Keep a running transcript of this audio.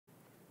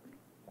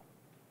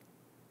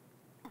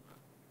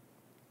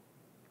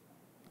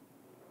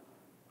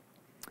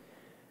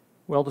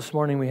Well, this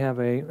morning we have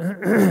a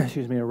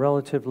a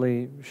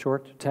relatively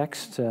short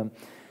text,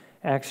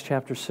 Acts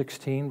chapter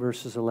 16,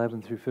 verses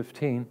 11 through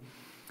 15.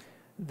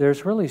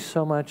 There's really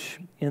so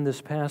much in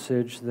this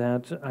passage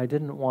that I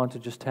didn't want to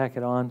just tack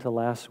it on to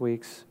last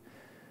week's,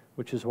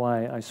 which is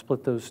why I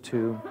split those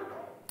two.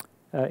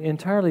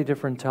 Entirely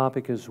different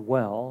topic as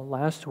well.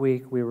 Last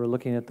week we were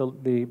looking at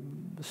the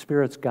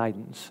Spirit's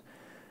guidance.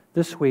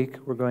 This week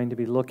we're going to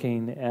be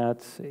looking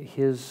at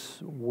His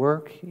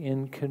work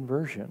in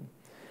conversion.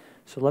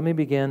 So let me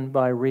begin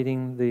by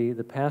reading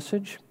the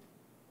passage.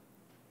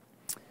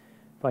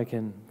 If I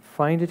can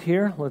find it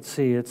here, let's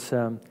see, it's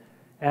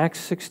Acts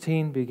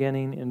 16,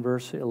 beginning in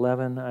verse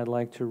 11. I'd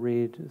like to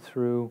read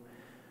through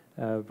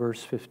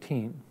verse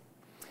 15.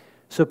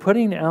 So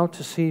putting out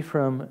to sea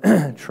from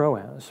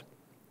Troas,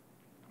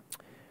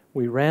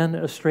 we ran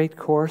a straight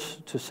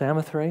course to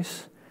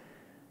Samothrace,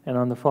 and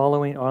on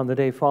the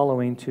day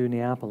following to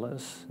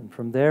Neapolis, and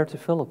from there to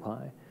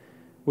Philippi,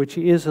 which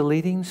is a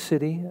leading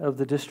city of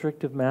the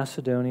district of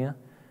Macedonia,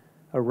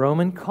 a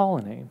Roman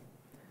colony,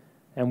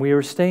 and we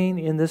were staying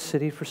in this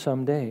city for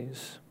some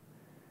days.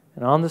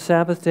 And on the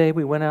Sabbath day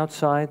we went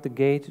outside the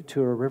gate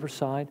to a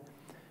riverside,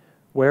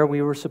 where we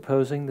were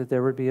supposing that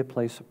there would be a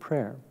place of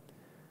prayer.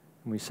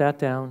 And we sat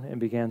down and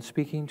began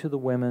speaking to the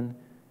women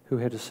who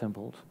had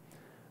assembled.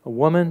 A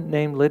woman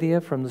named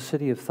Lydia from the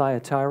city of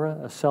Thyatira,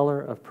 a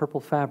seller of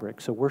purple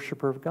fabrics, a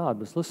worshiper of God,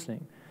 was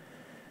listening.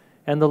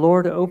 And the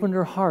Lord opened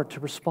her heart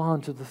to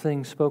respond to the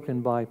things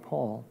spoken by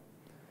Paul.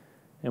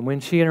 And when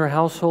she and her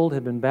household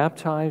had been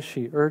baptized,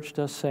 she urged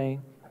us,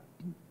 saying,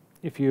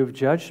 "If you have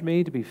judged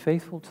me to be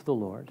faithful to the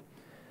Lord,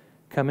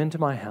 come into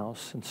my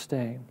house and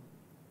stay."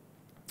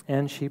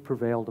 And she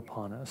prevailed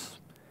upon us.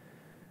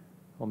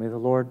 Well, may the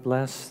Lord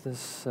bless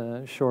this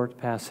short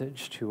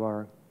passage to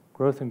our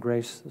growth and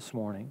grace this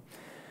morning.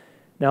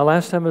 Now,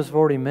 last time, as I've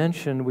already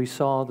mentioned, we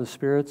saw the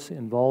Spirit's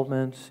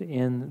involvement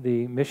in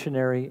the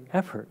missionary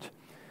effort.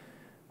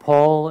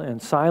 Paul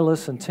and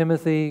Silas and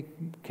Timothy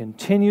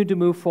continued to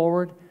move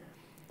forward.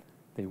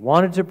 They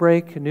wanted to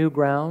break new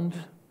ground,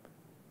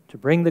 to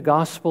bring the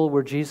gospel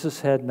where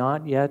Jesus had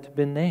not yet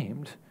been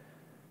named,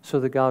 so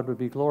that God would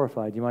be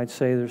glorified. You might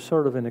say there's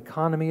sort of an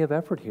economy of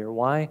effort here.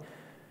 Why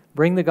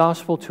bring the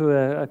gospel to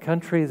a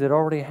country that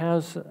already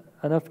has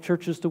enough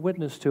churches to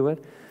witness to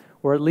it,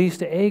 or at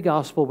least a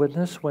gospel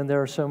witness when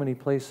there are so many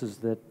places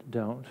that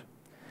don't?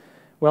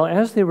 Well,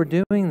 as they were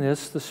doing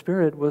this, the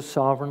Spirit was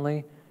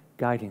sovereignly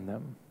guiding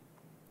them,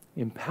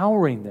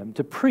 empowering them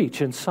to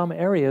preach in some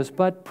areas,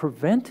 but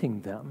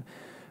preventing them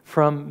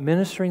from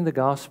ministering the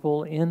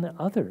gospel in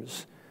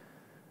others.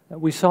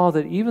 We saw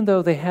that even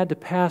though they had to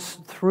pass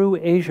through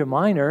Asia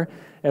Minor,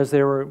 as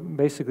they were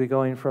basically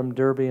going from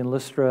Derbe and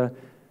Lystra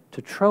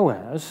to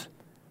Troas,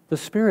 the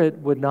Spirit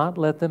would not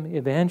let them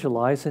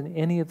evangelize in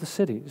any of the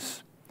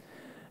cities.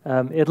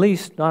 At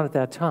least not at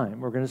that time.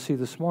 We're going to see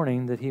this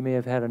morning that He may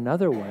have had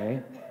another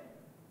way,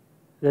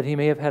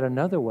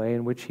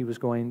 in which He was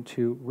going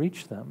to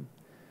reach them.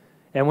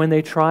 And when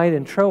they tried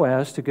in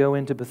Troas to go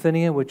into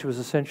Bithynia, which was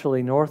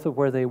essentially north of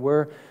where they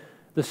were,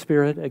 the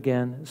Spirit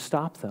again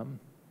stopped them.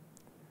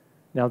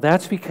 Now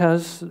that's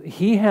because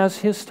He has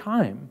His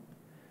time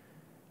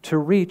to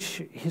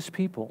reach His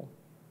people.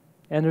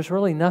 And there's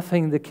really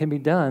nothing that can be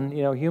done,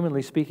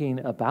 humanly speaking,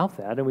 about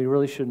that. And we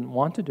really shouldn't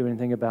want to do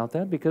anything about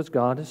that because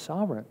God is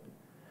sovereign.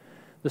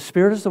 The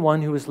Spirit is the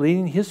one who is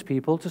leading His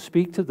people to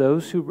speak to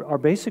those who are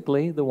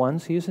basically the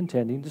ones He is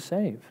intending to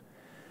save.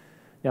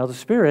 Now, the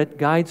Spirit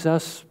guides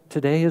us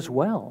today as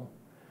well.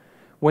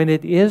 When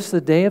it is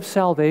the day of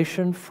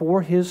salvation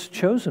for His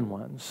chosen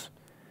ones,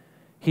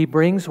 He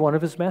brings one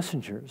of His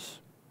messengers.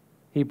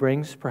 He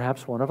brings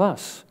perhaps one of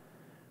us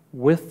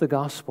with the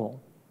gospel.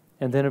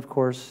 And then, of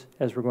course,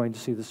 as we're going to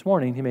see this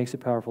morning, He makes it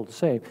powerful to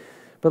save.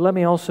 But let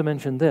me also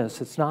mention this.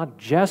 It's not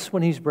just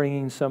when He's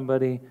bringing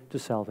somebody to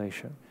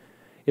salvation.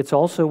 It's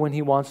also when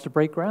He wants to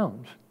break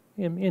ground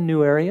in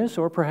new areas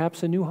or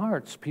perhaps in new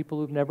hearts, people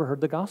who've never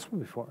heard the gospel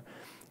before.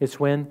 It's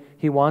when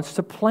He wants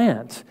to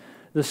plant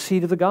the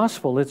seed of the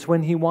gospel. It's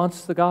when He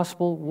wants the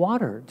gospel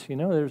watered.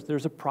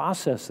 There's a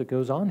process that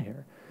goes on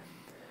here.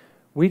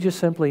 We just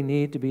simply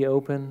need to be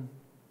open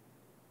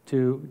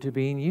to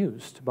being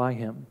used by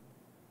Him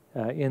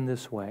in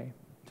this way,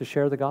 to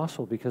share the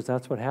gospel, because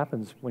that's what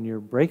happens when you're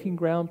breaking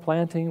ground,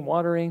 planting,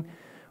 watering,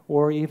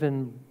 or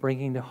even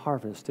bringing to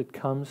harvest. It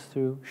comes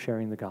through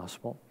sharing the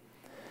gospel.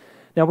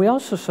 Now, we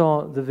also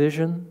saw the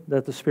vision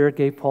that the Spirit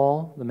gave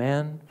Paul, the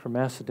man from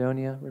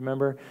Macedonia,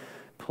 remember,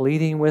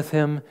 pleading with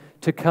him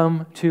to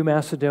come to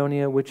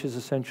Macedonia, which is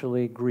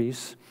essentially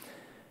Greece,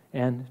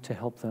 and to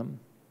help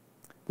them.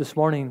 This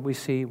morning, we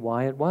see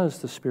why it was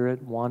the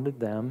Spirit wanted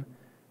them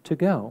to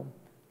go.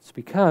 It's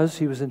because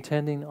He was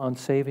intending on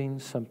saving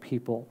some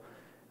people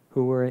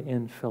who were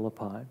in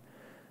Philippi.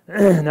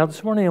 Now,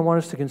 this morning, I want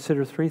us to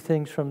consider three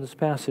things from this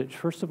passage.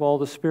 First of all,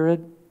 the Spirit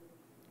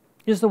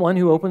is the one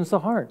who opens the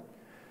heart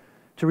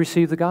to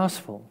receive the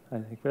gospel. I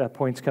think that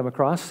point's come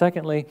across.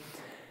 Secondly,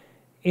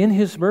 in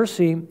His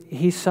mercy,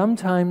 He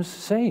sometimes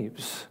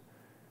saves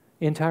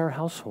entire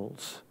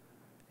households.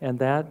 And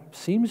that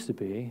seems to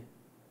be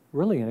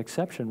really an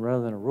exception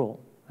rather than a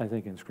rule, I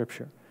think, in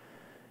Scripture.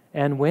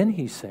 And when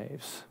he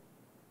saves,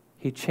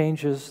 he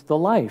changes the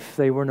life.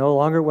 They were no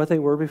longer what they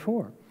were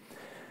before.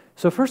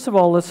 So first of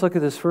all, let's look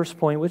at this first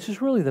point, which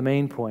is really the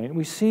main point.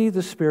 We see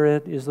the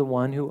Spirit is the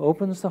one who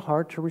opens the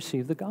heart to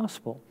receive the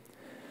gospel.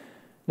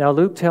 Now,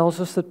 Luke tells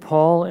us that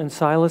Paul and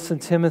Silas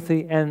and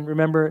Timothy, and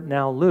remember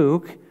now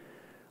Luke,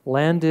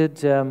 landed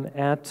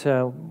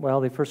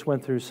they first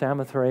went through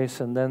Samothrace,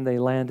 and then they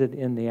landed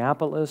in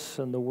Neapolis,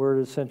 and the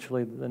word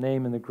essentially, the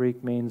name in the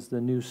Greek means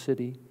the new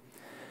city.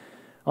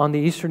 On the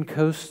eastern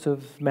coast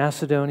of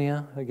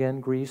Macedonia, again,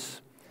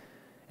 Greece,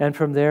 and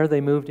from there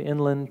they moved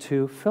inland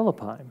to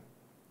Philippi.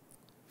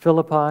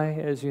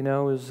 Philippi, as you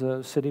know, is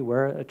a city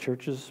where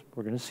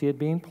we're going to see it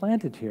being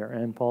planted here,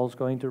 and Paul's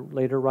going to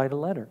later write a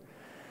letter.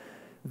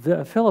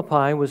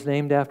 Philippi was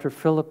named after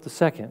Philip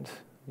II.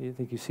 You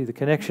think you see the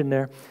connection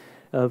there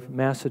of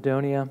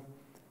Macedonia.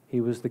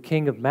 He was the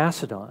king of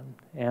Macedon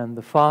and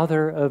the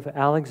father of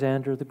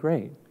Alexander the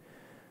Great.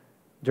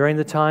 During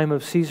the time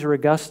of Caesar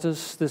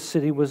Augustus, this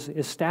city was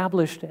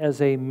established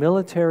as a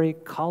military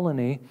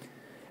colony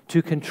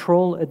to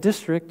control a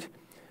district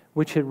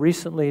which had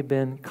recently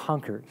been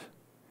conquered.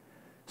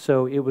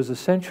 So it was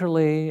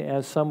essentially,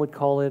 as some would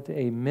call it,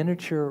 a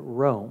miniature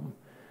Rome,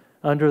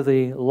 under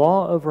the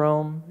law of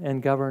Rome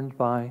and governed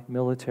by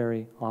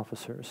military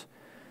officers.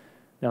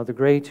 Now, the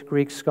great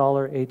Greek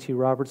scholar A.T.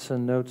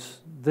 Robertson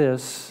notes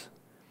this.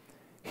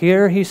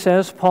 Here, he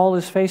says, Paul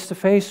is face to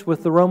face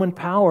with the Roman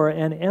power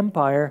and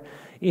empire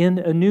in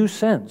a new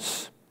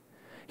sense.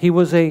 He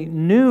was a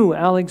new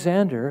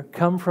Alexander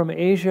come from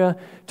Asia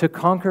to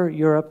conquer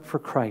Europe for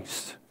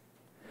Christ.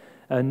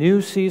 A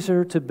new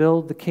Caesar to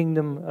build the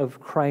kingdom of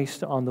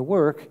Christ on the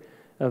work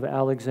of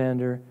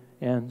Alexander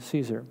and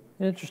Caesar.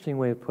 An interesting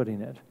way of putting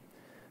it.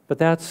 But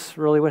that's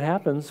really what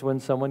happens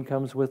when someone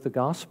comes with the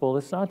gospel.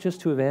 It's not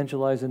just to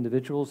evangelize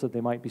individuals that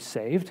they might be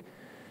saved.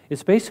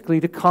 It's basically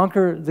to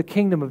conquer the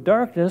kingdom of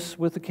darkness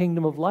with the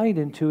kingdom of light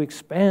and to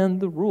expand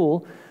the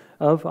rule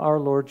of our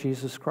Lord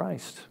Jesus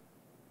Christ.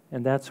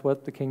 And that's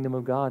what the kingdom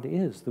of God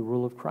is, the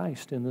rule of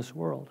Christ in this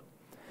world.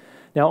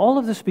 Now, all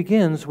of this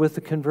begins with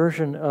the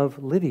conversion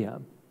of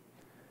Lydia.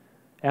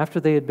 After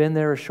they had been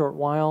there a short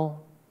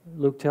while,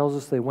 Luke tells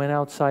us they went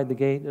outside the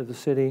gate of the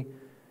city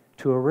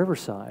to a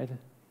riverside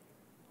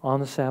on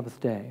the Sabbath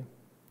day.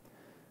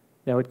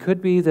 Now, it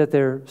could be that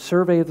their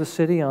survey of the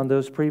city on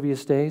those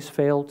previous days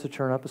failed to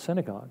turn up a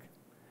synagogue,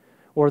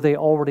 or they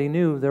already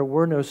knew there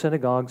were no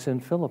synagogues in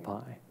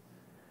Philippi.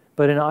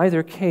 But in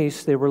either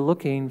case, they were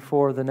looking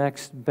for the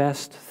next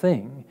best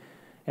thing,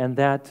 and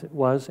that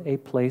was a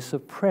place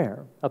of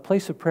prayer. A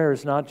place of prayer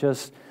is not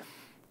just,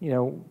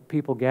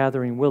 people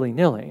gathering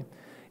willy-nilly.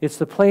 It's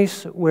the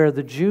place where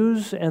the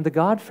Jews and the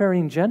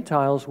God-fearing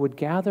Gentiles would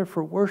gather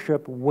for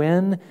worship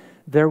when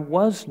there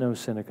was no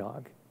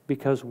synagogue,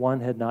 because one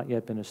had not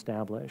yet been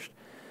established.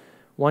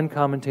 One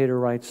commentator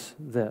writes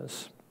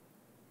this: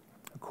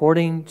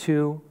 according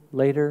to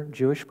later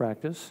Jewish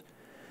practice,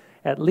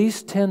 at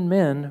least 10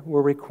 men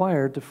were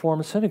required to form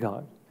a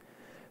synagogue.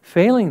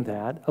 Failing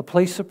that, a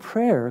place of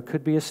prayer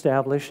could be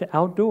established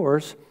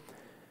outdoors,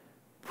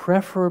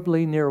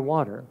 preferably near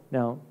water.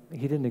 Now,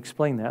 he didn't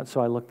explain that,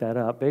 so I looked that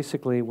up.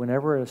 Basically,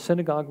 whenever a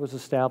synagogue was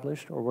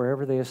established or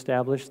wherever they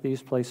established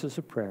these places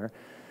of prayer,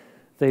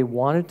 they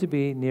wanted to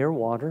be near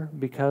water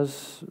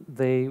because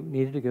they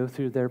needed to go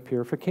through their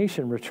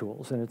purification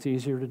rituals, and it's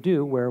easier to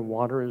do where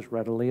water is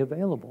readily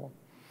available.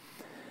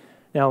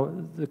 Now,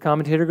 the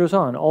commentator goes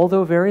on,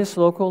 although various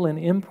local and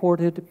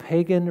imported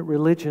pagan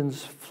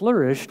religions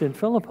flourished in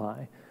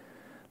Philippi,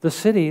 the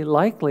city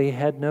likely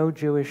had no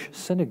Jewish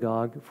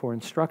synagogue for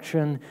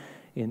instruction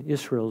in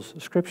Israel's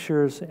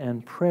scriptures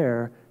and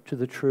prayer to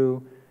the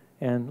true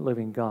and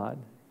living God.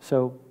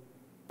 So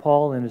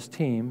Paul and his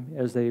team,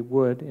 as they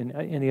would in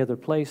any other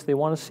place, they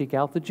want to seek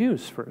out the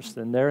Jews first,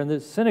 and they're in the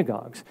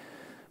synagogues.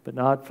 But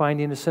not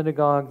finding a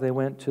synagogue, they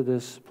went to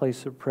this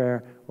place of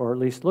prayer, or at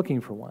least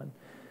looking for one.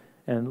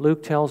 And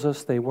Luke tells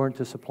us they weren't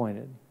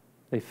disappointed.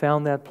 They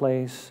found that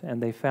place,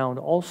 and they found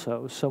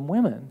also some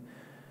women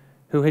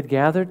who had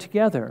gathered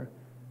together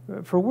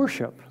for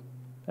worship,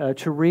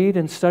 to read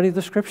and study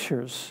the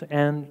Scriptures,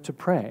 and to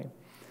pray.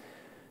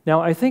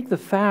 Now, I think the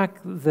fact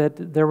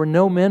that there were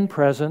no men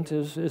present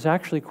is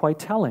actually quite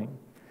telling.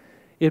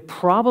 It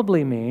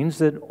probably means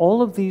that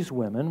all of these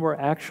women were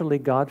actually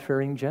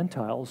God-fearing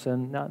Gentiles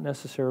and not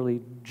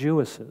necessarily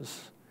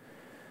Jewesses.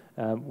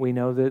 We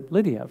know that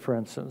Lydia, for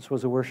instance,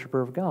 was a worshiper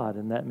of God,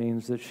 and that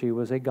means that she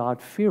was a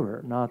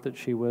God-fearer, not that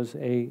she was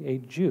a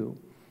Jew.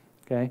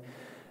 Okay?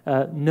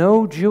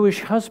 No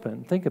Jewish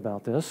husband, think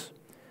about this,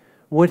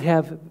 would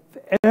have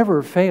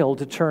ever failed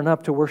to turn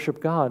up to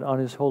worship God on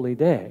his holy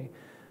day,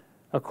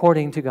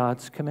 according to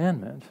God's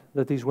commandment.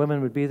 That these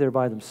women would be there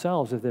by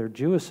themselves. If they're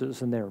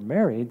Jewesses and they're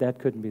married, that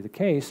couldn't be the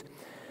case.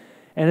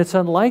 And it's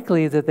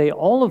unlikely that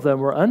all of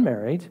them were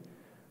unmarried,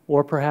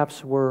 or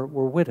perhaps were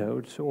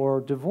widowed or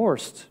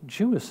divorced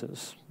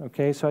Jewesses.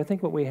 Okay, so I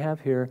think what we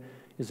have here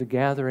is a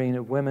gathering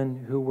of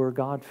women who were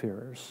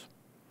God-fearers.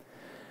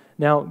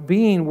 Now,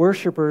 being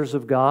worshipers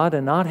of God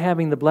and not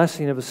having the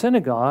blessing of a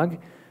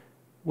synagogue,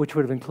 which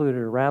would have included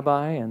a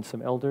rabbi and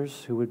some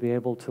elders who would be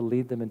able to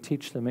lead them and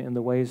teach them in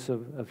the ways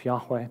of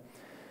Yahweh,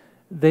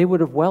 they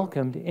would have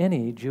welcomed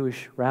any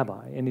Jewish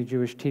rabbi, any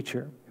Jewish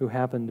teacher who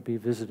happened to be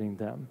visiting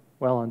them.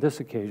 Well, on this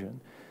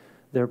occasion,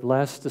 they're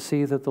blessed to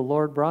see that the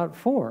Lord brought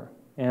 4.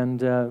 And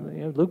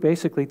Luke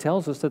basically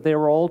tells us that they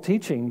were all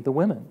teaching the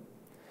women.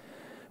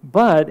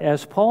 But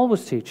as Paul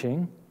was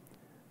teaching,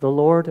 the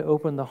Lord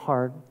opened the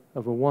heart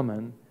of a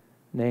woman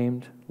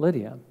named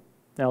Lydia.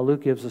 Now,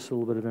 Luke gives us a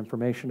little bit of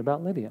information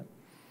about Lydia.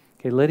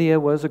 Okay, Lydia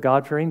was a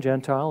God-fearing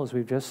Gentile, as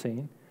we've just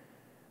seen.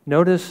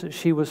 Notice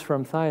she was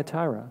from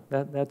Thyatira.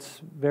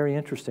 That's very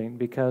interesting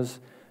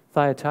because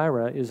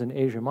Thyatira is in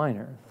Asia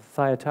Minor.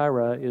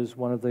 Thyatira is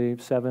one of the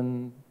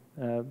 7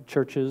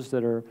 churches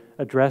that are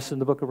addressed in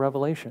the book of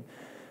Revelation.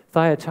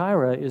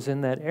 Thyatira is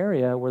in that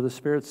area where the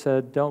Spirit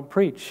said, don't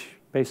preach,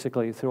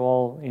 basically,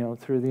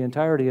 through the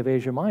entirety of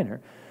Asia Minor.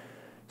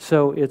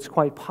 So it's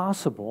quite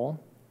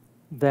possible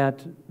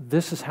that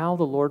this is how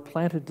the Lord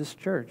planted this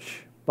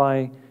church,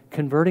 by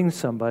converting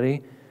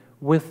somebody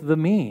with the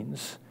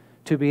means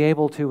to be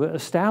able to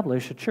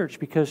establish a church,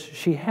 because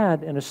she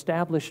had an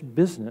established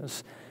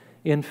business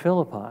in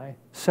Philippi,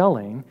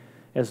 selling,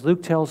 as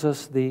Luke tells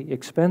us, the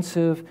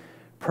expensive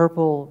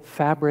purple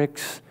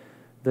fabrics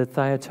that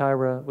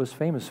Thyatira was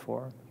famous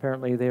for.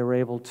 Apparently, they were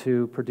able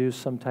to produce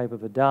some type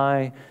of a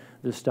dye.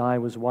 This dye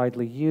was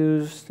widely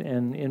used,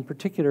 and in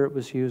particular, it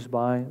was used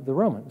by the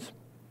Romans.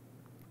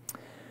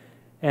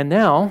 And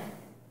now,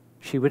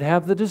 she would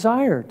have the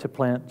desire to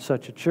plant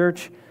such a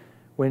church.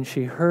 When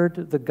she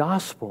heard the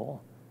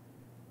gospel,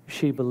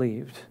 she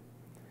believed.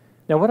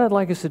 Now, what I'd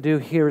like us to do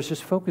here is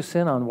just focus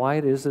in on why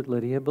it is that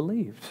Lydia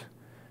believed.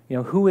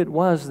 Who it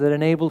was that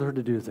enabled her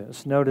to do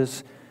this.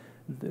 Notice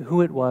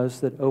who it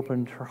was that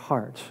opened her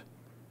heart.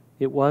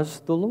 It was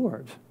the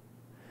Lord.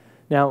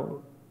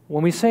 Now,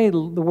 when we say the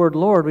word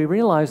Lord, we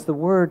realize the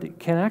word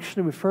can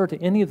actually refer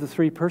to any of the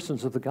 3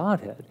 persons of the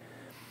Godhead.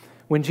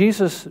 When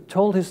Jesus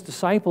told his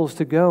disciples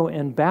to go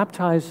and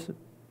baptize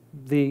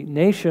the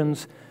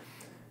nations,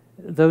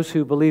 those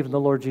who believe in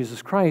the Lord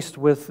Jesus Christ,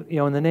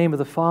 in the name of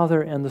the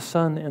Father and the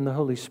Son and the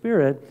Holy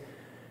Spirit,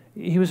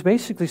 he was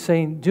basically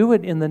saying, do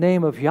it in the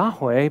name of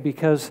Yahweh,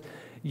 because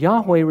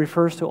Yahweh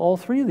refers to all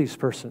 3 of these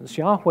persons.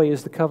 Yahweh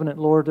is the covenant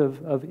Lord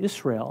of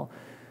Israel.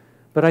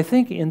 But I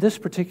think in this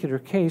particular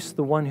case,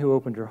 the one who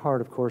opened her heart,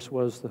 of course,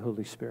 was the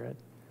Holy Spirit.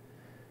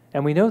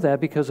 And we know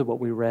that because of what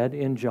we read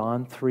in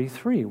John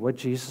 3:3, what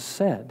Jesus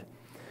said.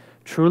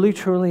 Truly,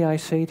 truly, I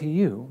say to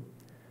you,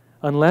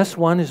 unless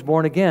one is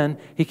born again,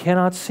 he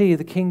cannot see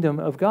the kingdom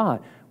of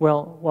God.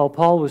 Well, while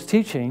Paul was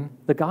teaching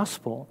the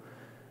gospel,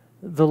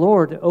 the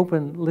Lord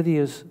opened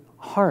Lydia's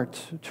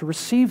heart to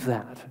receive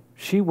that.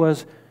 She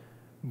was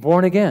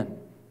born again.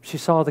 She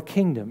saw the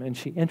kingdom, and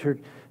she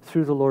entered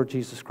through the Lord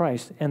Jesus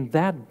Christ. And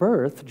that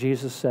birth,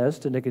 Jesus says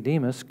to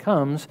Nicodemus,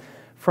 comes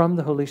from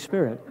the Holy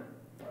Spirit.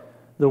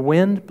 The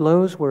wind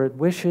blows where it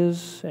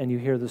wishes, and you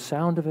hear the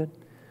sound of it,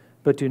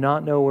 but do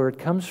not know where it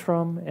comes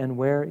from and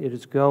where it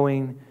is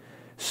going.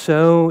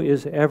 So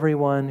is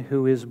everyone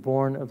who is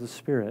born of the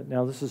Spirit.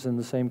 Now, this is in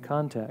the same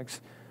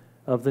context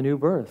of the new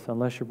birth.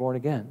 Unless you're born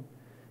again,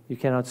 you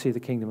cannot see the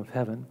kingdom of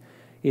heaven.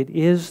 It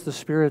is the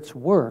Spirit's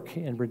work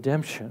in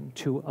redemption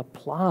to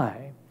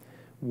apply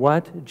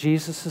what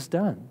Jesus has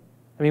done.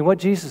 I mean, what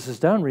Jesus has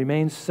done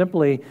remains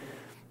simply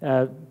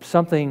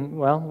something,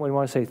 well, what do you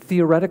want to say,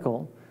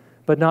 theoretical,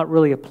 but not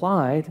really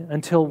applied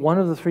until one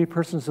of the 3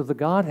 persons of the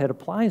Godhead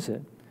applies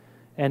it.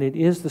 And it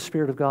is the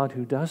Spirit of God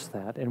who does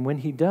that. And when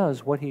He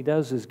does, what He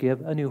does is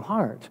give a new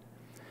heart.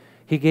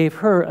 He gave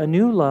her a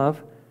new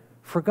love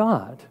for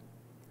God.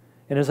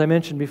 And as I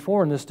mentioned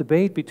before in this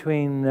debate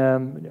between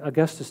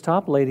Augustus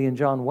Toplady and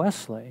John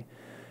Wesley,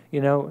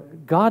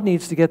 God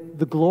needs to get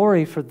the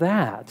glory for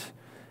that.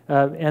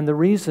 And the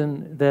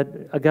reason that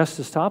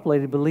Augustus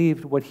Toplady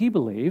believed what he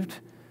believed,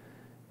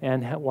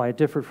 and why it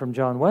differed from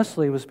John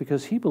Wesley, was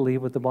because he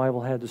believed what the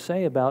Bible had to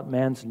say about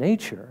man's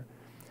nature.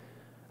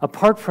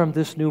 Apart from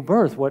this new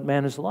birth, what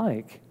man is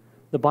like.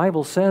 The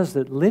Bible says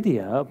that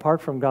Lydia,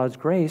 apart from God's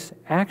grace,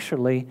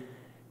 actually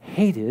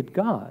hated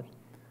God.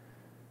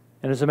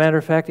 And as a matter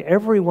of fact,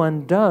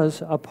 everyone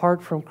does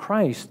apart from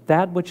Christ.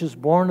 That which is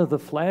born of the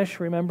flesh,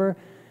 remember,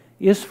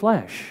 is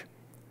flesh.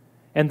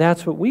 And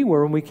that's what we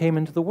were when we came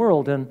into the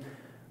world. And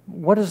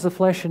what does the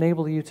flesh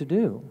enable you to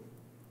do?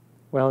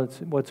 Well,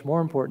 what's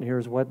more important here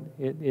is what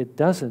it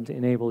doesn't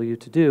enable you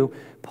to do.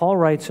 Paul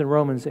writes in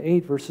Romans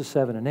 8, verses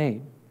 7 and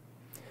 8,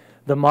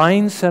 the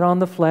mind set on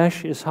the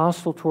flesh is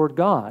hostile toward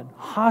God,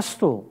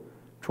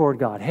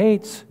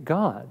 hates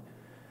God.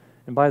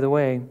 And by the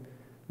way,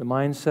 the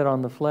mind set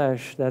on the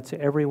flesh, that's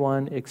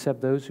everyone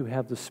except those who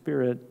have the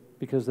Spirit,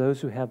 because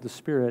those who have the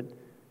Spirit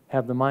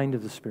have the mind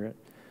of the Spirit.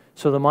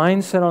 So the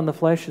mind set on the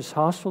flesh is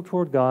hostile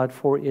toward God,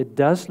 for it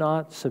does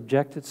not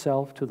subject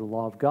itself to the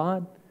law of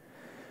God,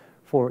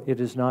 for it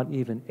is not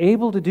even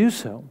able to do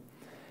so.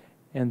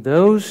 And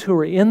those who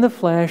are in the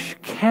flesh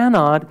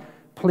cannot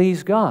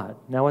please God.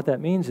 Now what that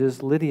means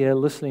is Lydia,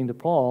 listening to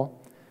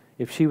Paul,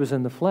 if she was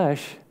in the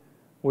flesh,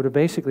 would have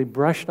basically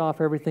brushed off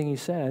everything he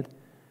said,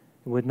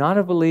 would not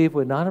have believed,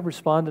 would not have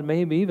responded,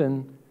 maybe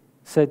even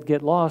said,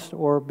 get lost,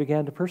 or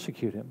began to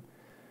persecute him.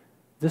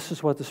 This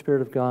is what the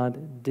Spirit of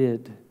God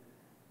did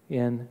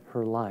in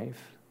her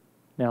life.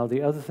 Now,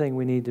 the other thing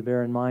we need to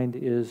bear in mind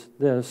is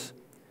this.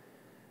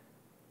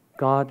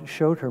 God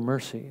showed her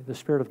mercy. The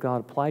Spirit of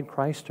God applied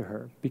Christ to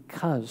her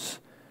because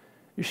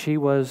she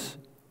was,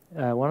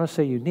 I want to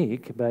say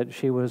unique, but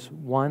she was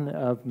one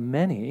of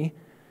many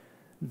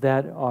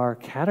that are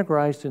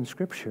categorized in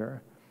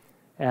Scripture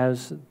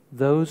as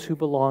those who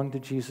belong to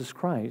Jesus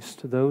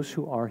Christ, those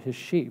who are His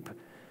sheep.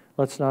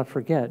 Let's not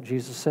forget,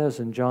 Jesus says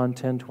in John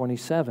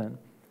 10:27,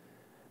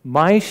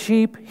 my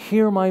sheep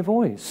hear my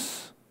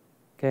voice.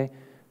 Okay?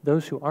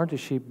 Those who aren't His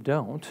sheep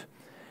don't.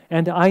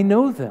 And I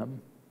know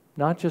them.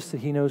 Not just that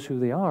He knows who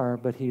they are,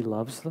 but He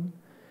loves them.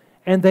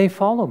 And they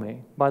follow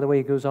me. By the way,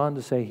 He goes on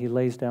to say He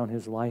lays down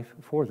His life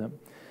for them.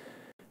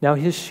 Now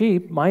His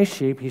sheep, my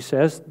sheep, He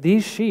says,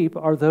 these sheep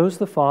are those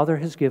the Father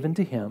has given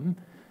to Him.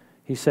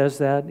 He says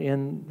that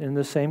in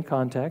the same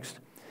context.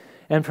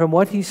 And from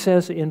what He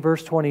says in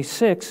verse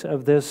 26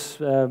 of this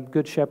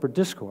Good Shepherd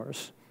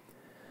discourse,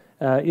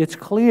 it's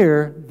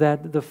clear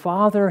that the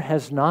Father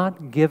has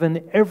not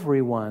given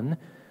everyone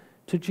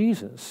to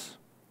Jesus.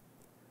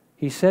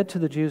 He said to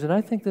the Jews, and I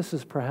think this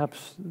is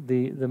perhaps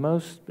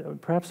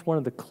perhaps one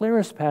of the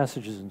clearest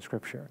passages in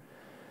Scripture,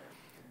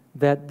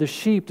 that the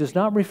sheep does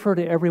not refer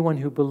to everyone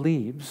who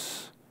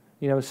believes.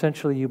 You know,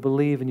 essentially you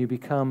believe and you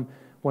become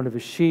one of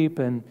His sheep,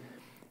 and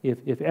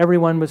if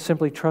everyone would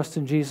simply trust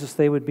in Jesus,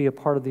 they would be a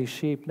part of these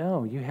sheep.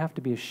 No, you have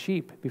to be a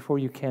sheep before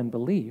you can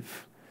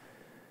believe.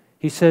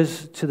 He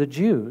says to the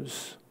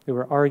Jews who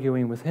were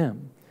arguing with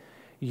Him,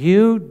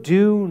 you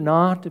do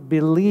not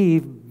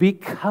believe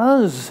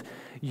because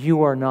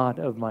you are not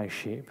of my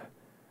sheep,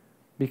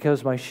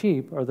 because my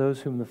sheep are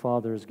those whom the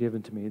Father has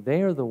given to me.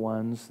 They are the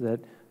ones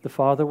that the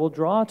Father will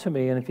draw to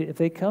me. And if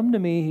they come to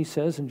me, He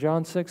says in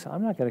John 6,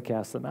 I'm not going to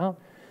cast them out,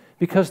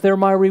 because they're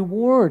my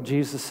reward,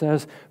 Jesus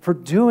says, for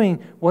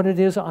doing what it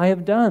is I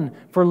have done,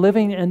 for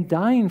living and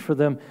dying for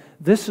them.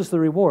 This is the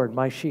reward,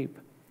 my sheep.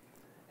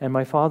 And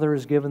my Father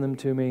has given them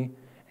to me.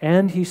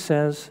 And He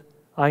says,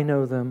 I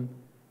know them,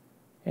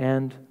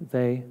 and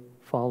they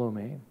follow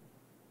me.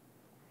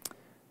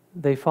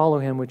 They follow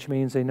Him, which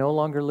means they no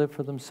longer live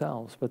for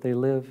themselves, but they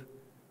live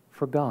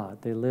for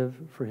God. They live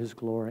for His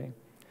glory.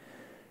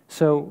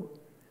 So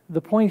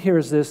the point here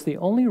is this: the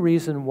only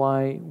reason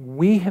why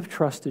we have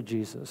trusted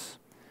Jesus,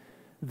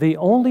 the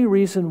only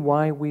reason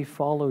why we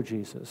follow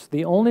Jesus,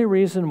 the only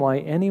reason why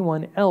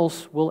anyone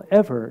else will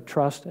ever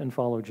trust and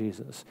follow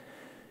Jesus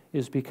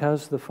is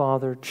because the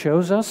Father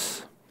chose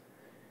us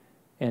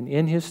and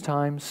in His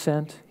time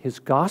sent His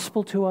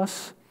gospel to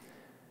us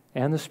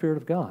and the Spirit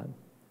of God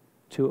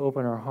to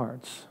open our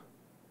hearts.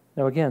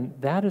 Now again,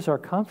 that is our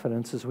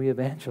confidence as we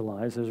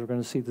evangelize, as we're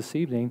going to see this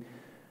evening.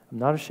 I'm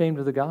not ashamed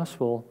of the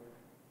gospel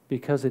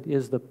because it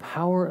is the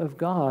power of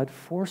God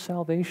for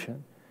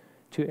salvation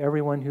to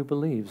everyone who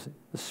believes.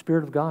 The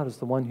Spirit of God is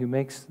the one who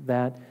makes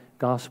that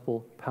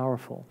gospel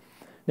powerful.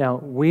 Now,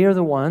 we are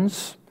the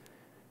ones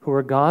who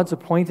are God's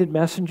appointed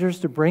messengers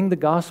to bring the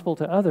gospel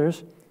to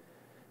others,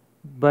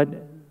 but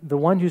the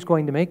one who's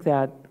going to make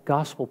that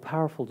gospel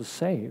powerful to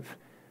save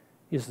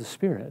is the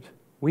Spirit.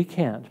 We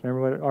can't.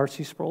 Remember what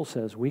R.C. Sproul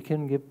says, we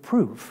can give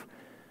proof,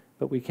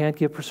 but we can't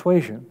give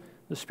persuasion.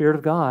 The Spirit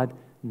of God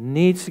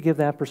needs to give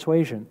that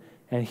persuasion,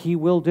 and He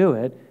will do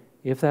it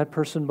if that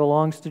person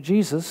belongs to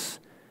Jesus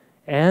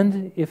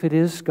and if it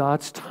is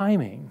God's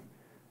timing.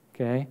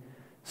 Okay?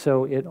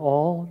 So it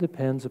all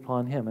depends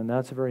upon Him, and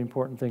that's a very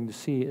important thing to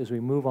see as we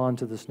move on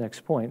to this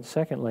next point.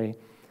 Secondly,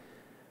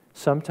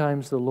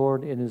 sometimes the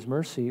Lord in His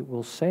mercy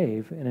will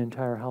save an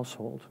entire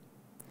household.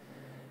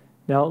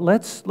 Now,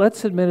 let's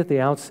admit at the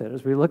outset,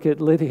 as we look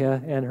at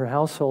Lydia and her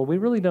household, we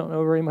really don't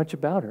know very much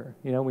about her.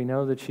 You know, we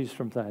know that she's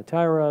from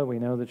Thyatira, we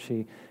know that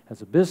she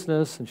has a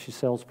business and she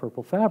sells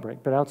purple fabric,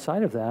 but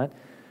outside of that,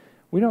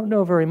 we don't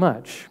know very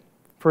much.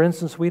 For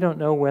instance, we don't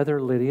know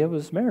whether Lydia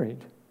was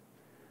married.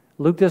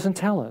 Luke doesn't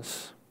tell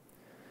us.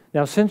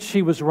 Now, since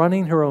she was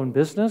running her own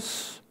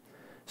business,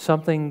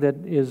 something that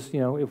is, you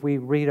know, if we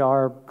read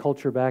our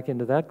culture back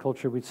into that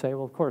culture, we'd say,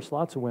 well, of course,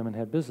 lots of women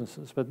had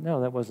businesses. But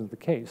no, that wasn't the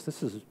case.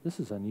 This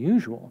is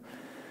unusual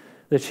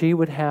that she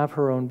would have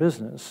her own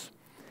business.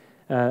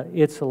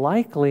 It's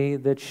likely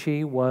that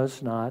she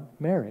was not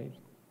married.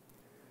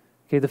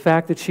 Okay, the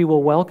fact that she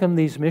will welcome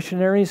these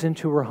missionaries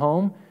into her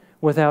home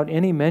without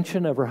any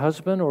mention of her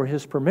husband or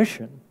his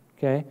permission,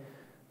 okay,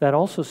 that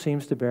also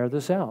seems to bear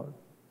this out.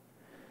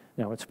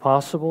 Now, it's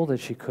possible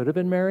that she could have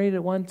been married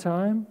at one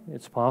time.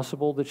 It's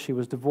possible that she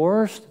was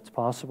divorced. It's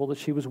possible that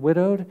she was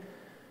widowed.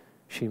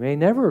 She may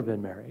never have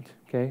been married.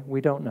 Okay,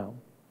 we don't know.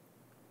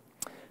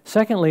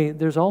 Secondly,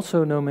 there's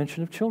also no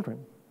mention of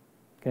children.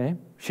 Okay,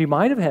 she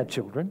might have had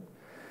children.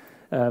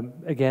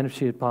 Again, if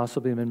she had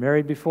possibly been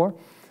married before.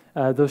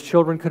 Those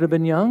children could have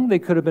been young. They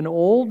could have been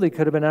old. They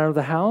could have been out of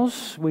the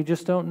house. We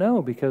just don't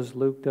know because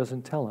Luke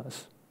doesn't tell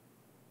us.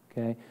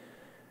 Okay.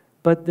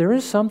 But there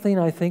is something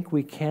I think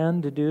we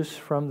can deduce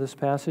from this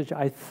passage.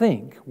 I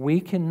think we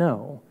can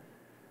know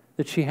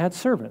that she had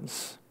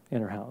servants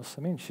in her house.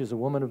 I mean, she's a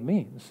woman of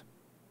means.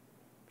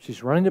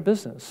 She's running a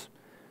business.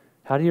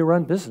 How do you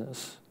run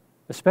business,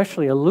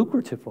 especially a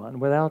lucrative one,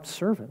 without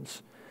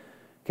servants?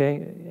 Okay,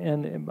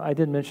 and I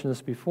didn't mention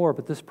this before,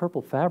 but this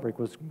purple fabric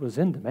was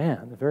in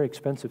demand, a very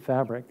expensive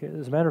fabric.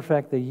 As a matter of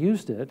fact, they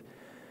used it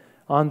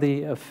on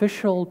the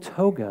official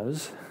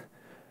togas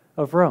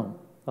of Rome.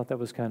 I thought that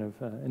was kind of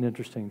an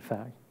interesting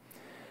fact.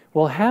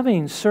 Well,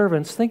 having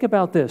servants, think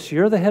about this.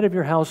 You're the head of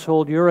your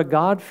household. You're a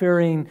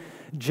God-fearing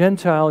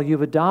Gentile.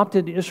 You've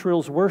adopted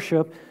Israel's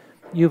worship.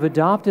 You've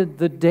adopted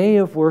the day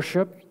of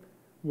worship.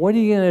 What are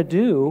you going to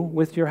do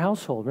with your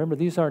household? Remember,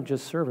 these aren't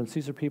just servants.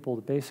 These are people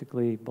that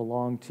basically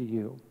belong to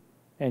you,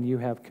 and you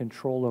have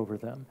control over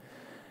them.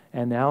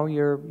 And now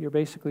you're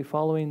basically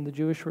following the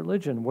Jewish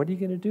religion. What are you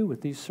going to do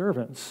with these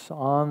servants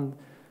on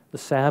the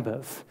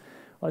Sabbath?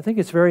 Well, I think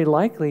it's very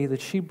likely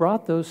that she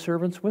brought those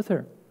servants with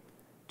her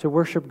to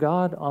worship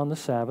God on the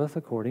Sabbath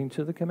according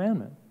to the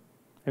commandment.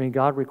 I mean,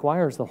 God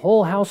requires the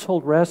whole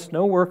household rest,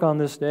 no work on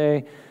this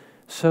day,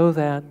 so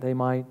that they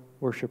might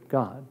worship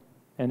God.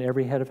 And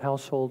every head of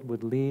household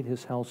would lead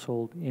his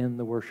household in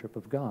the worship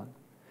of God.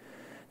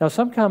 Now,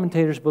 some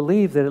commentators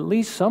believe that at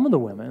least some of the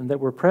women that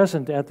were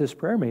present at this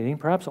prayer meeting,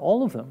 perhaps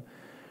all of them,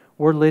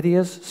 were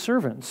Lydia's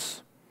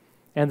servants,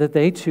 and that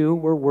they too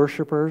were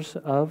worshipers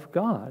of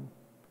God.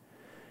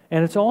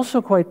 And it's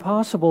also quite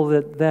possible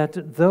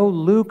that though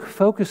Luke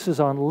focuses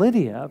on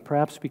Lydia,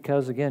 perhaps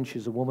because, again,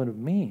 she's a woman of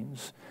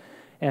means,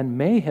 and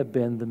may have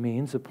been the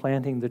means of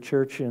planting the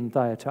church in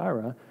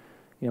Thyatira.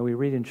 You know, we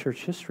read in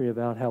church history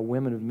about how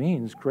women of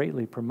means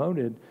greatly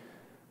promoted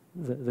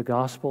the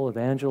gospel,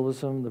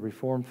 evangelism, the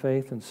Reformed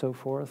faith, and so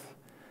forth.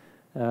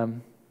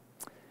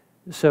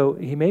 So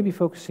he may be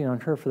focusing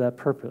on her for that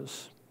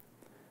purpose.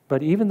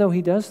 But even though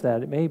he does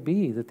that, it may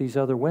be that these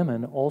other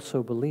women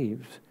also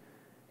believed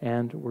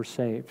and were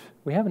saved.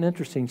 We have an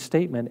interesting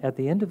statement at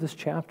the end of this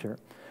chapter.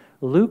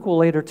 Luke will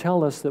later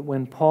tell us that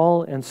when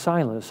Paul and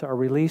Silas are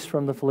released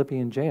from the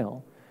Philippian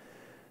jail,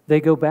 they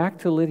go back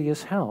to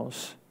Lydia's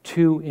house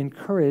to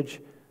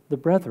encourage the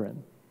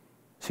brethren.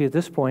 See, at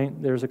this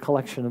point, there's a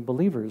collection of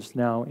believers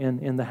now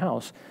in the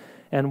house.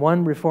 And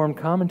one Reformed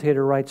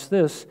commentator writes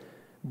this: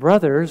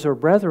 brothers or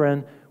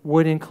brethren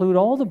would include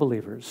all the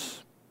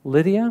believers,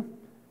 Lydia,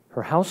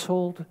 her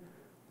household,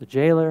 the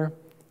jailer,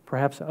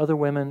 perhaps other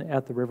women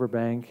at the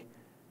riverbank,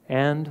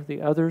 and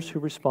the others who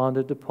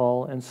responded to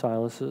Paul and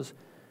Silas's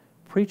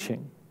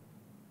preaching.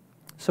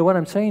 So what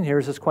I'm saying here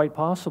is it's quite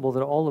possible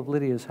that all of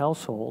Lydia's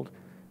household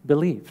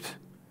believed,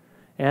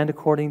 and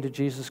according to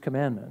Jesus'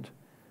 commandment,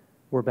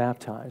 were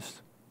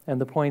baptized. And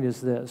the point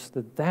is this,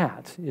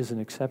 that is an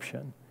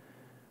exception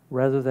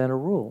rather than a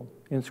rule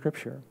in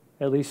Scripture,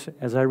 at least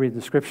as I read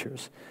the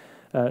Scriptures.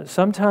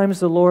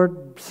 Sometimes the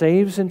Lord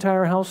saves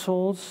entire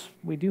households.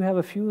 We do have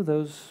a few of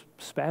those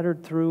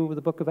spattered through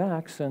the book of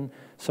Acts and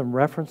some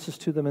references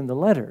to them in the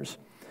letters.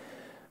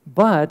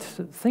 But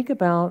think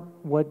about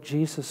what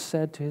Jesus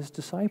said to his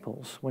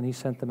disciples when he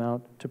sent them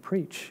out to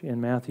preach in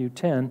Matthew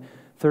 10,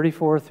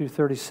 34 through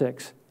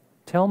 36.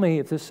 Tell me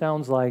if this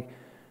sounds like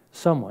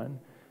someone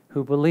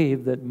who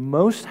believed that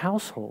most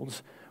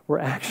households were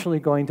actually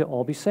going to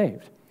all be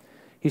saved.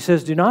 He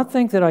says, "Do not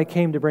think that I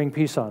came to bring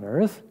peace on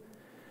earth.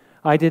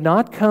 I did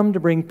not come to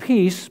bring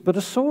peace, but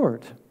a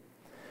sword.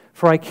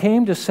 For I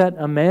came to set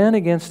a man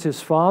against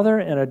his father,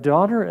 and a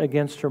daughter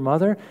against her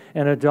mother,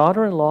 and a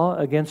daughter-in-law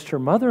against her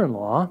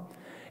mother-in-law,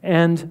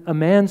 and a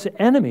man's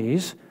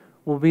enemies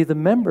will be the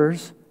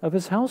members of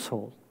his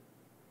household."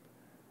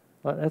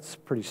 Well, that's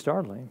pretty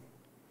startling.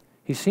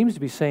 He seems to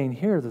be saying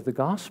here that the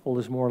gospel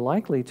is more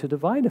likely to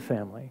divide a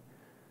family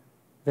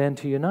than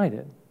to unite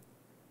it.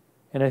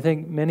 And I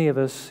think many of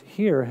us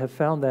here have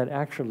found that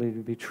actually to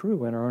be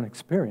true in our own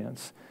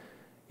experience.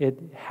 It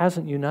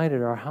hasn't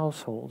united our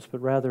households,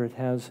 but rather it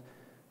has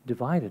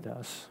divided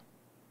us.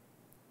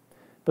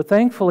 But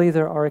thankfully,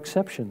 there are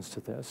exceptions to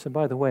this. And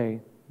by the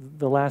way,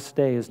 the last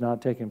day has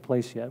not taken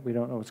place yet. We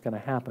don't know what's going to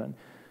happen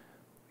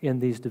in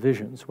these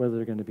divisions, whether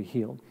they're going to be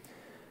healed.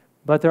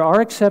 But there are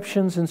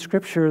exceptions in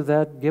Scripture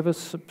that give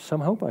us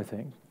some hope, I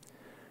think.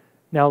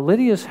 Now,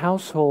 Lydia's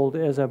household,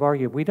 as I've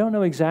argued, we don't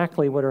know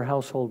exactly what her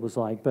household was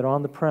like, but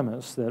on the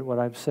premise that what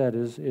I've said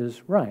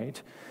is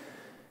right,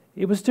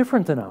 it was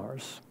different than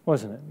ours,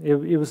 wasn't it?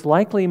 It was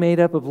likely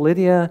made up of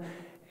Lydia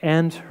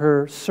and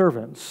her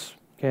servants,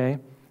 okay?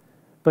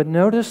 But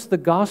notice the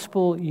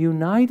gospel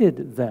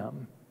united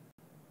them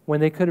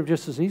when they could have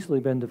just as easily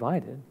been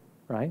divided,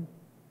 right?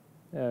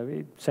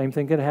 Same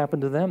thing could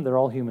happen to them. They're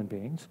all human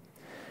beings.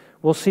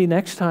 We'll see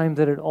next time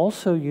that it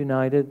also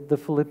united the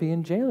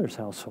Philippian jailer's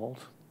household,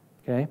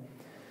 okay?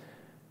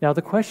 Now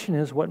the question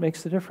is, what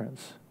makes the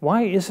difference?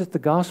 Why is it the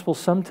gospel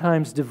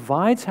sometimes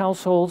divides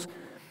households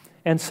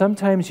and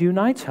sometimes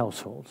unites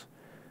households?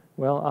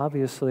 Well,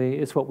 obviously,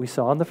 it's what we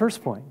saw in the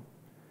first point.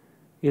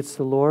 It's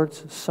the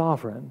Lord's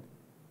sovereign,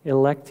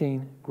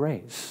 electing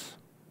grace.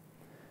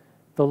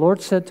 The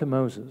Lord said to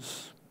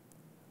Moses,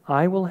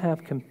 "I will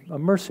have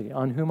mercy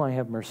on whom I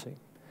have mercy,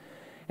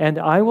 and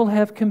I will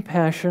have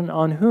compassion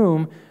on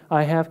whom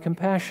I have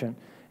compassion.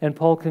 And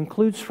Paul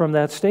concludes from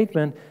that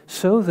statement,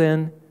 so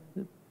then,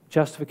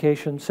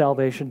 justification,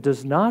 salvation,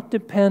 does not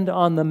depend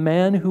on the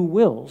man who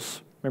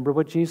wills. Remember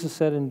what Jesus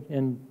said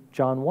in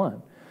John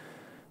 1.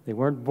 They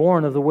weren't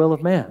born of the will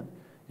of man.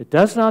 It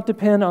does not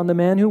depend on the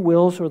man who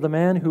wills or the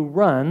man who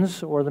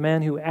runs or the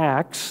man who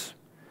acts,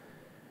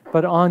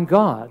 but on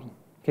God.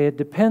 Okay, it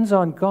depends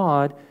on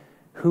God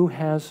who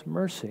has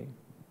mercy.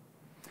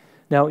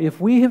 Now,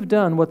 if we have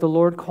done what the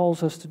Lord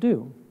calls us to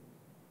do,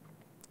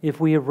 if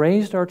we have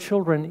raised our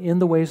children in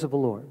the ways of the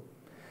Lord,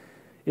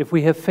 if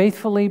we have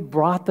faithfully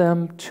brought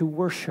them to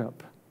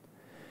worship,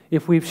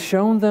 if we've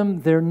shown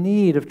them their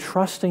need of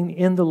trusting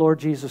in the Lord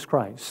Jesus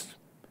Christ,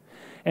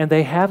 and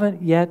they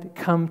haven't yet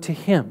come to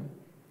Him,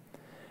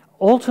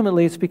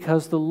 ultimately it's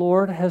because the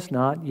Lord has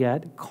not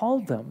yet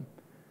called them.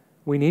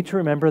 We need to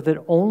remember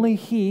that only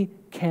He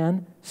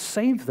can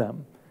save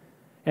them,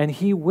 and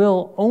He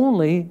will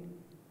only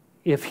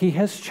if He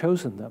has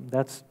chosen them.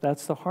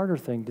 That's the harder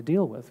thing to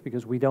deal with,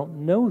 because we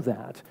don't know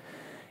that,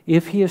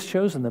 if He has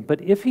chosen them.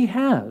 But if He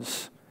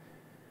has,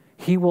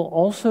 He will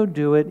also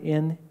do it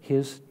in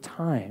His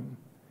time.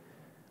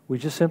 We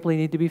just simply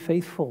need to be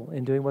faithful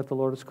in doing what the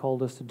Lord has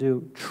called us to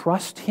do.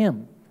 Trust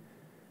Him,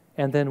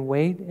 and then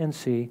wait and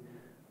see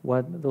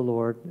what the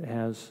Lord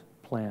has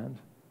planned.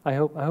 I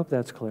hope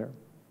that's clear.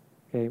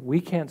 Okay,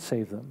 we can't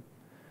save them.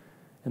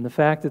 And the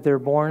fact that they're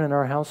born in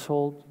our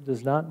household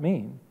does not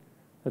mean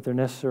that they're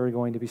necessarily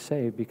going to be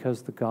saved,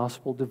 because the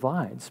gospel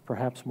divides,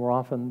 perhaps more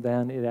often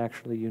than it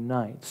actually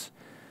unites.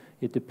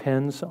 It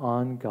depends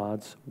on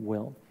God's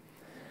will.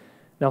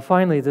 Now,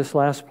 finally, this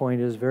last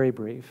point is very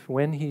brief.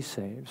 When He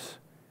saves,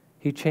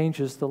 He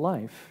changes the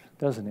life,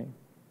 doesn't He?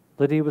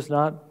 Lydia was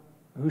not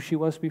who she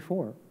was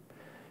before.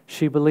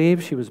 She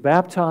believed, she was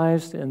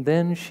baptized, and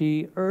then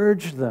she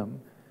urged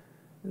them.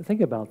 Think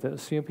about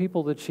this.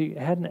 People that she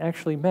hadn't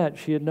actually met.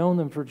 She had known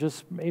them for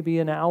just maybe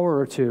an hour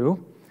or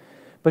two.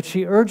 But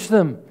she urged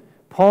them,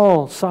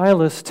 Paul,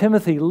 Silas,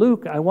 Timothy,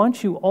 Luke, I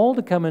want you all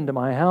to come into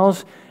my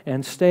house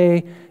and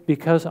stay,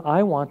 because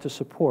I want to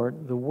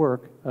support the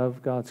work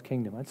of God's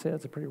kingdom. I'd say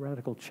that's a pretty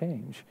radical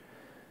change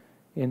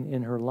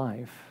in her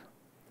life.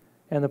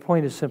 And the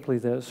point is simply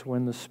this: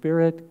 when the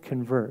Spirit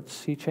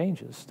converts, He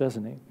changes,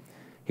 doesn't He?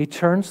 He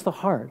turns the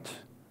heart,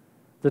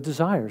 the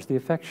desires, the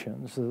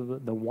affections,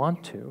 the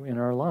want to in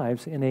our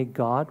lives in a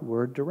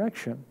Godward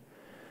direction,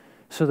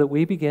 so that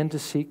we begin to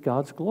seek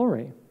God's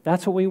glory.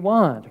 That's what we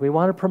want. We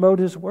want to promote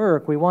His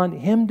work. We want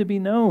Him to be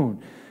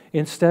known,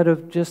 instead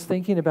of just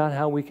thinking about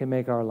how we can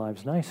make our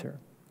lives nicer.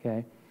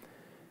 Okay?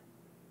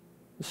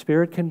 The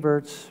Spirit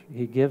converts.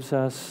 He gives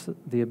us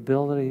the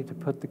ability to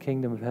put the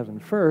kingdom of heaven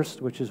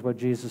first, which is what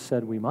Jesus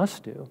said we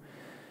must do,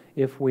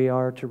 if we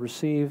are to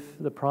receive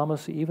the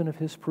promise even of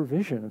His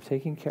provision, of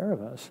taking care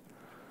of us.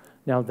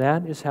 Now,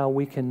 that is how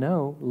we can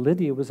know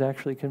Lydia was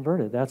actually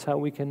converted. That's how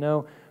we can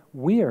know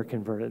we are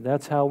converted.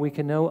 That's how we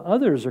can know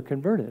others are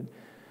converted.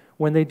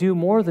 When they do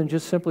more than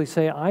just simply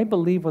say, I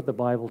believe what the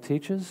Bible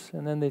teaches,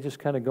 and then they just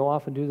kind of go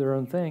off and do their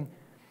own thing.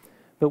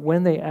 But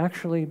when they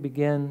actually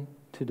begin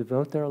to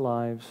devote their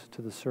lives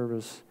to the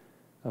service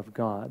of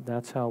God,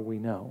 that's how we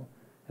know.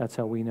 That's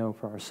how we know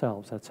for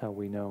ourselves. That's how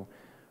we know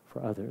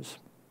for others.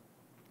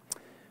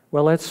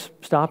 Well, let's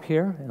stop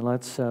here, and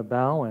let's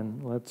bow,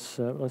 and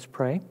let's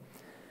pray.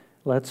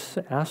 Let's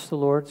ask the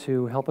Lord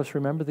to help us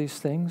remember these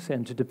things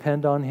and to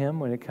depend on Him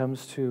when it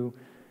comes to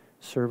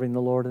serving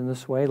the Lord in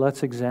this way.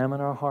 Let's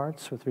examine our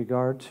hearts with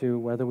regard to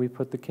whether we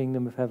put the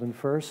kingdom of heaven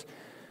first.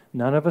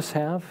 None of us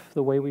have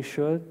the way we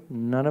should.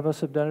 None of us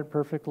have done it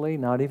perfectly,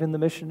 not even the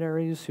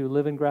missionaries who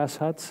live in grass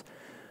huts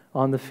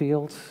on the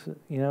field.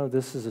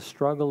 This is a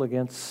struggle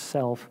against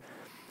self.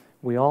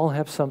 We all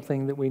have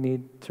something that we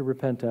need to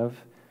repent of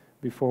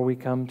before we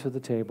come to the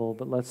table,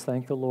 but let's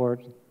thank the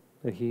Lord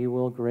that He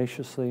will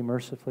graciously,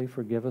 mercifully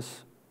forgive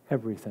us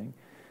everything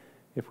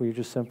if we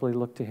just simply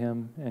look to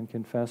Him and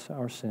confess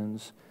our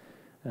sins.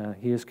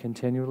 He is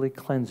continually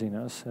cleansing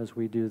us as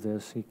we do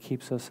this. He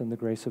keeps us in the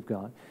grace of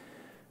God.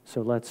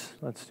 So let's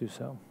do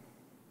so.